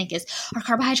most, I think is, are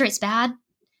carbohydrates bad?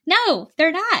 No,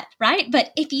 they're not, right? But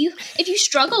if you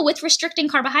struggle with restricting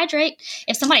carbohydrate,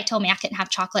 if somebody told me I couldn't have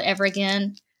chocolate ever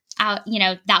again,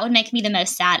 that would make me the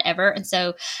most sad ever. And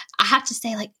so I have to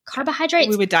say, like, carbohydrates,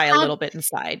 we would die a little bit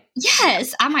inside.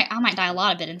 Yes, I might die a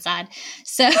lot of it inside.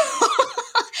 So,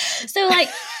 like,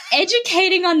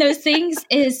 educating on those things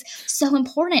is so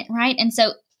important, right? And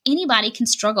so anybody can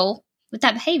struggle with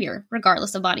that behavior,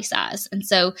 regardless of body size. And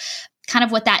so, kind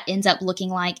of what that ends up looking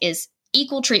like is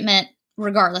equal treatment,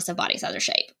 regardless of body size or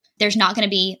shape. There's not going to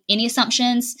be any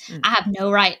assumptions. I have no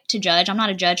right to judge. I'm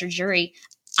not a judge or jury.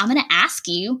 I'm going to ask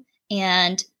you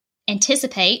and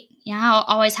anticipate. I'll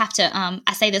always have to,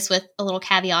 I say this with a little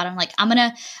caveat. I'm like, I'm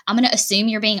going to assume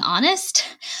you're being honest,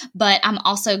 but I'm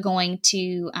also going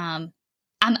to, I'm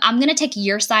going to take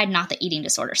your side, not the eating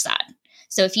disorder side.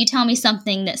 So if you tell me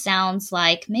something that sounds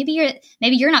like maybe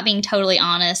you're not being totally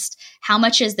honest, how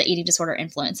much is the eating disorder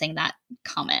influencing that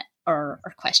comment or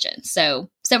question? So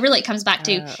really it comes back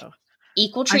to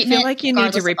equal treatment. I feel like you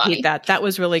need to repeat that. That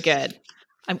was really good.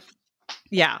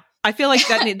 I feel like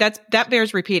that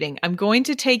bears repeating. I'm going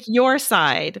to take your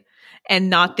side and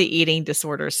not the eating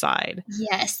disorder side.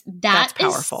 Yes, that's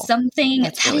powerful.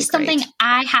 That is something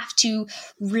I have to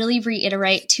really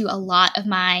reiterate to a lot of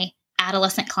my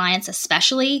adolescent clients,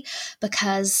 especially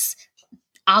because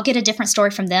I'll get a different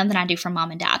story from them than I do from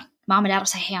mom and dad. Mom and dad will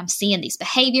say, hey, I'm seeing these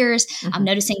behaviors. I'm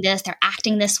noticing this. They're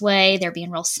acting this way. They're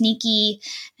being real sneaky.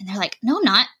 And they're like, no, I'm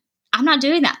not. I'm not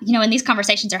doing that. And these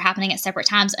conversations are happening at separate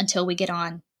times until we get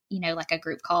on, like a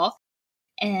group call.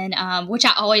 And which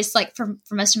I always like for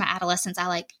most of my adolescents, I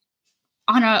like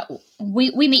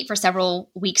we meet for several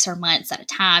weeks or months at a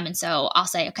time. And so I'll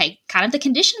say, okay, kind of the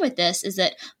condition with this is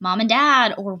that mom and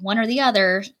dad or one or the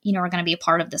other, are going to be a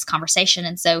part of this conversation.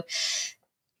 And so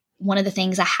one of the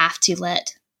things I have to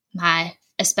let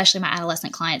especially my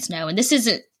adolescent clients know, and this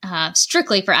isn't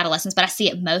strictly for adolescents, but I see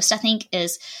it most, I think,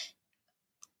 is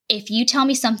if you tell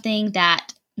me something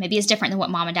that maybe is different than what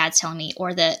mom and dad's telling me,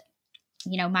 or that,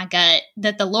 my gut,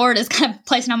 that the Lord is kind of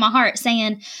placing on my heart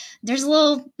saying, there's a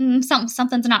little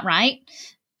something's not right.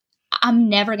 I'm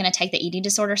never going to take the eating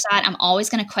disorder side. I'm always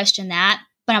going to question that,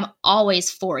 but I'm always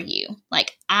for you.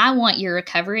 Like, I want your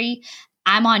recovery.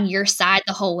 I'm on your side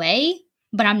the whole way,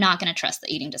 but I'm not going to trust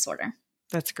the eating disorder.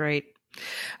 That's great.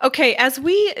 Okay, as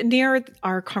we near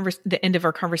the end of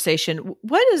our conversation,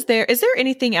 is there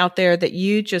anything out there that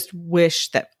you just wish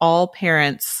that all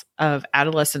parents of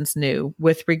adolescents knew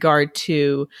with regard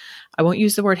to, I won't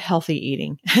use the word healthy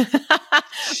eating,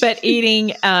 but eating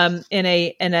in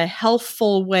a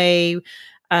healthful way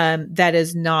that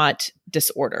is not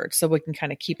disordered, so we can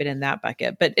kind of keep it in that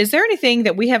bucket. But is there anything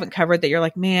that we haven't covered that you're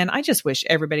like, man, I just wish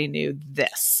everybody knew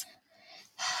this?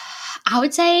 I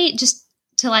would say, just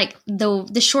to like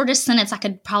the shortest sentence I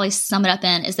could probably sum it up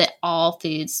in, is that all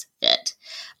foods fit.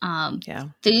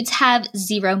 Foods have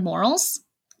zero morals,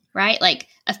 right? Like,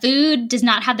 a food does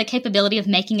not have the capability of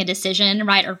making a decision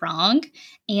right or wrong.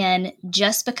 And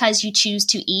just because you choose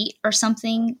to eat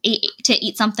something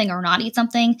or not eat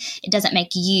something, it doesn't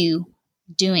make you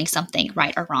doing something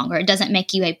right or wrong, or it doesn't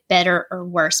make you a better or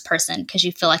worse person because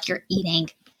you feel like you're eating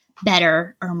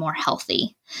better or more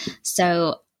healthy.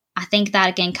 So I think that,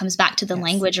 again, comes back to the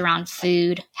language around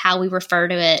food, how we refer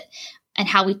to it, and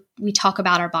how we talk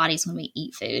about our bodies when we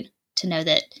eat food, to know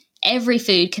that every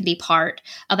food can be part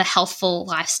of a healthful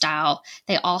lifestyle.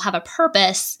 They all have a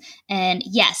purpose. And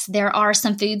yes, there are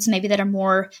some foods maybe that are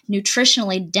more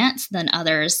nutritionally dense than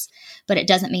others, but it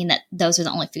doesn't mean that those are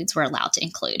the only foods we're allowed to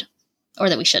include or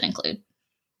that we should include.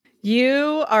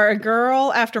 You are a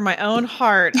girl after my own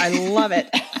heart. I love it.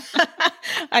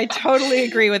 I totally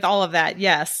agree with all of that.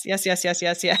 Yes.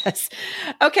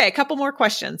 Okay, a couple more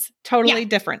questions. Totally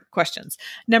different questions.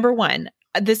 Number one,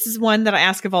 this is one that I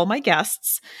ask of all my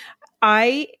guests.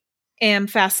 I am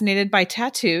fascinated by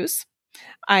tattoos.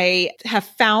 I have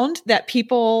found that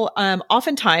people,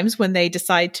 oftentimes when they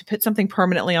decide to put something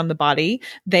permanently on the body,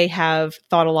 they have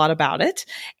thought a lot about it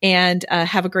and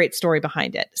have a great story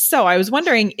behind it. So I was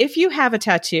wondering, if you have a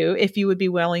tattoo, if you would be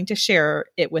willing to share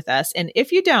it with us. And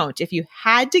if you don't, if you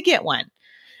had to get one,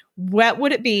 what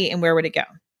would it be and where would it go?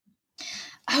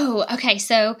 Oh, okay.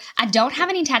 So I don't have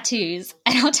any tattoos,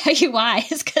 and I'll tell you why.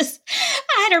 It's because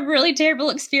I had a really terrible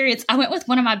experience. I went with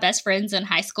one of my best friends in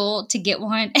high school to get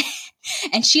one,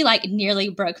 and she like nearly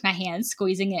broke my hand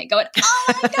squeezing it, going, "Oh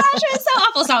my gosh, it was so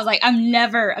awful." So I was like, I'm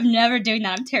never doing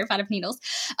that. I'm terrified of needles.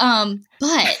 But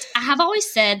I have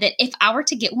always said that if I were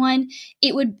to get one,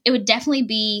 it would definitely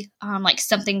be like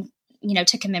something,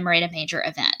 to commemorate a major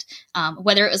event,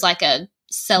 whether it was like a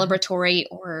celebratory,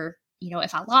 or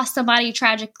if I lost somebody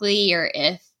tragically, or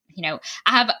if,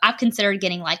 I've considered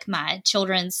getting like my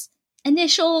children's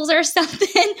initials or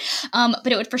something.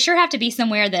 But it would for sure have to be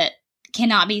somewhere that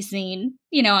cannot be seen,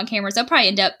 on camera. So I'll probably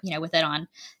end up, with it on,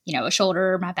 a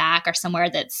shoulder or my back, or somewhere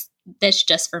that's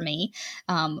just for me.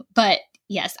 But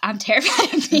yes, I'm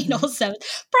terrified of needles, so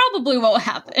probably won't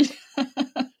happen.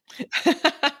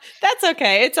 That's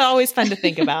okay. It's always fun to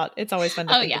think about.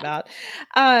 About.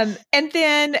 And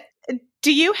then,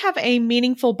 do you have a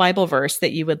meaningful Bible verse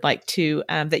that you would like to,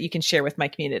 that you can share with my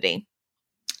community?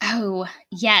 Oh,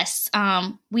 yes.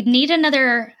 We'd need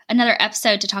another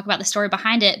episode to talk about the story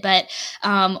behind it. But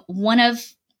one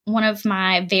of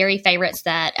my very favorites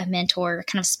that a mentor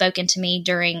kind of spoken to me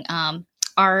during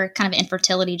our kind of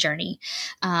infertility journey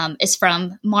is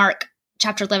from Mark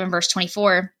chapter 11, verse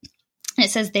 24. And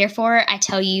it says, "Therefore, I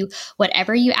tell you,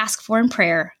 whatever you ask for in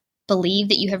prayer, believe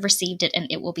that you have received it and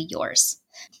it will be yours."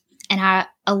 And I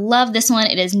love this one.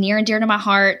 It is near and dear to my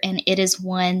heart. And it is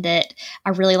one that I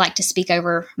really like to speak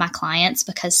over my clients,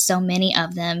 because so many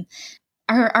of them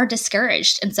are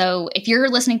discouraged. And so if you're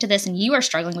listening to this and you are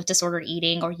struggling with disordered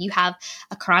eating, or you have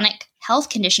a chronic health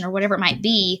condition, or whatever it might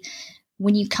be,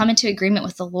 when you come into agreement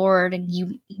with the Lord and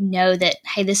you know that,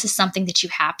 hey, this is something that you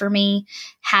have for me,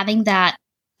 having that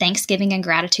thanksgiving and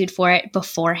gratitude for it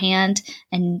beforehand,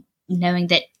 and knowing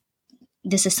that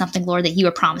this is something, Lord, that you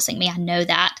are promising me, I know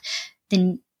that,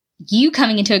 then you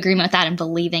coming into agreement with that and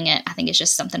believing it, I think is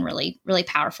just something really, really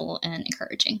powerful and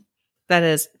encouraging.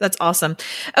 That's awesome.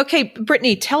 Okay,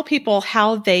 Brittany, tell people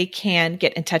how they can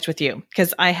get in touch with you,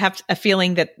 because I have a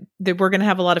feeling that we're going to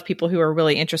have a lot of people who are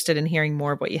really interested in hearing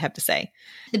more of what you have to say.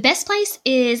 The best place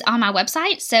is on my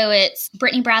website. So it's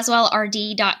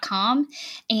BrittanyBraswellRD.com.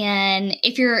 And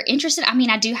if you're interested, I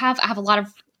have a lot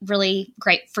of really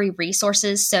great free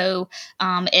resources. So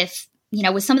if,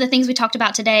 with some of the things we talked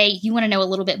about today, you want to know a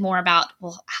little bit more about,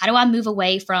 well, how do I move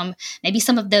away from maybe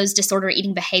some of those disordered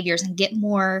eating behaviors and get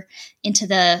more into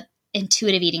the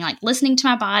intuitive eating, like listening to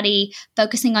my body,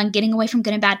 focusing on getting away from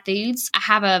good and bad foods. I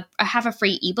have a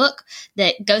free ebook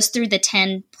that goes through the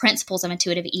 10 principles of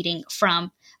intuitive eating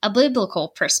from a biblical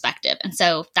perspective. And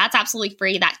so that's absolutely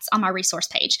free. That's on my resource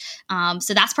page.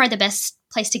 So that's probably the best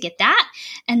place to get that.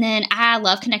 And then I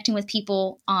love connecting with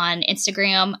people on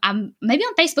Instagram. I'm maybe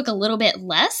on Facebook a little bit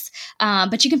less,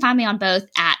 but you can find me on both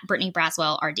at Brittany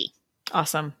Braswell RD.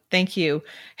 Awesome. Thank you.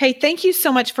 Hey, thank you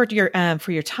so much for your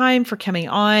time, for coming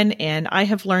on. And I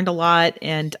have learned a lot,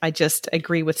 and I just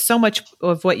agree with so much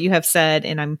of what you have said.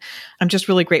 And I'm just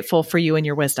really grateful for you and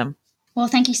your wisdom. Well,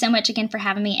 thank you so much again for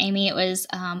having me, Amy. It was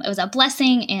a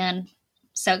blessing, and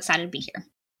so excited to be here.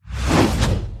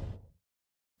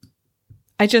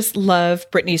 I just love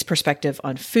Brittany's perspective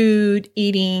on food,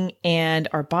 eating, and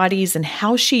our bodies, and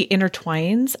how she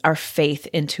intertwines our faith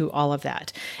into all of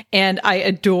that. And I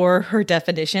adore her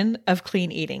definition of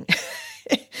clean eating.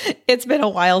 It's been a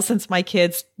while since my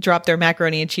kids dropped their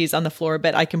macaroni and cheese on the floor,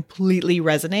 but I completely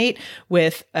resonate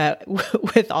with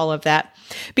all of that.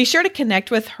 Be sure to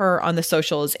connect with her on the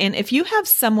socials. And if you have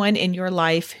someone in your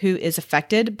life who is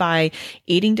affected by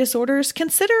eating disorders,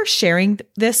 consider sharing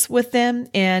this with them.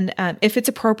 And if it's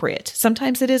appropriate,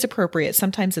 sometimes it is appropriate,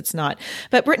 sometimes it's not.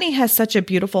 But Brittany has such a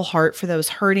beautiful heart for those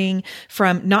hurting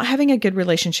from not having a good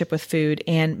relationship with food.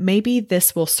 And maybe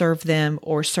this will serve them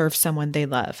or serve someone they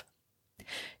love.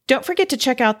 Don't forget to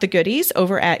check out the goodies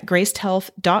over at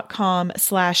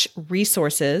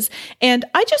gracedhealth.com/resources. And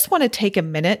I just want to take a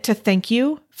minute to thank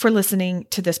you for listening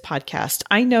to this podcast.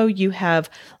 I know you have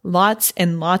lots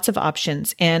and lots of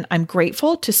options, and I'm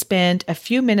grateful to spend a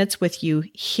few minutes with you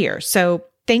here. So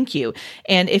thank you.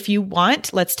 And if you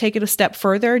want, let's take it a step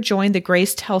further. Join the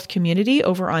Graced Health community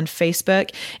over on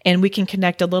Facebook, and we can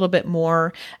connect a little bit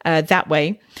more that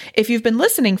way. If you've been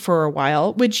listening for a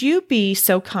while, would you be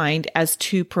so kind as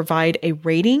to provide a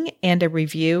rating and a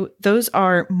review? Those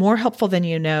are more helpful than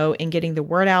you know in getting the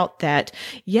word out that,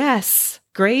 yes,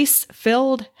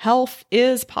 grace-filled health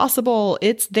is possible.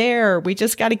 It's there. We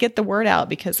just got to get the word out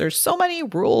because there's so many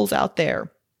rules out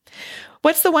there.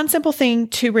 What's the one simple thing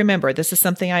to remember? This is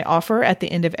something I offer at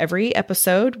the end of every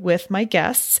episode with my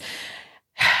guests.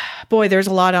 Boy, there's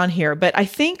a lot on here, but I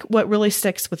think what really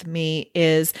sticks with me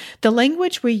is the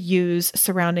language we use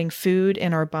surrounding food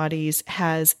in our bodies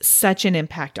has such an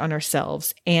impact on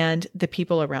ourselves and the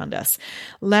people around us.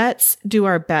 Let's do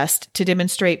our best to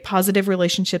demonstrate positive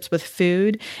relationships with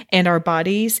food and our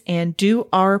bodies and do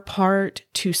our part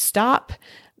to stop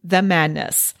the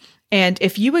madness. And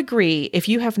if you agree, if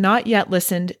you have not yet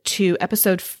listened to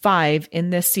episode 5 in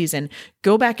this season,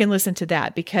 go back and listen to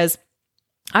that, because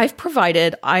I've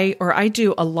provided, I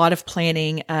do a lot of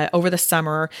planning over the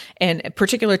summer and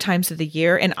particular times of the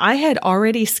year. And I had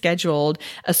already scheduled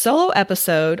a solo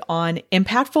episode on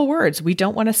impactful words we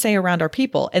don't want to say around our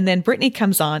people. And then Brittany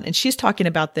comes on and she's talking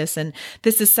about this. And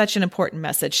this is such an important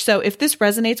message. So if this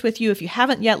resonates with you, if you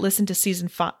haven't yet listened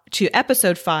to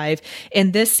episode 5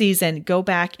 in this season, go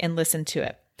back and listen to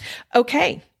it.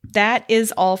 Okay, that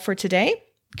is all for today.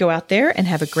 Go out there and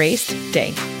have a graced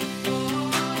day.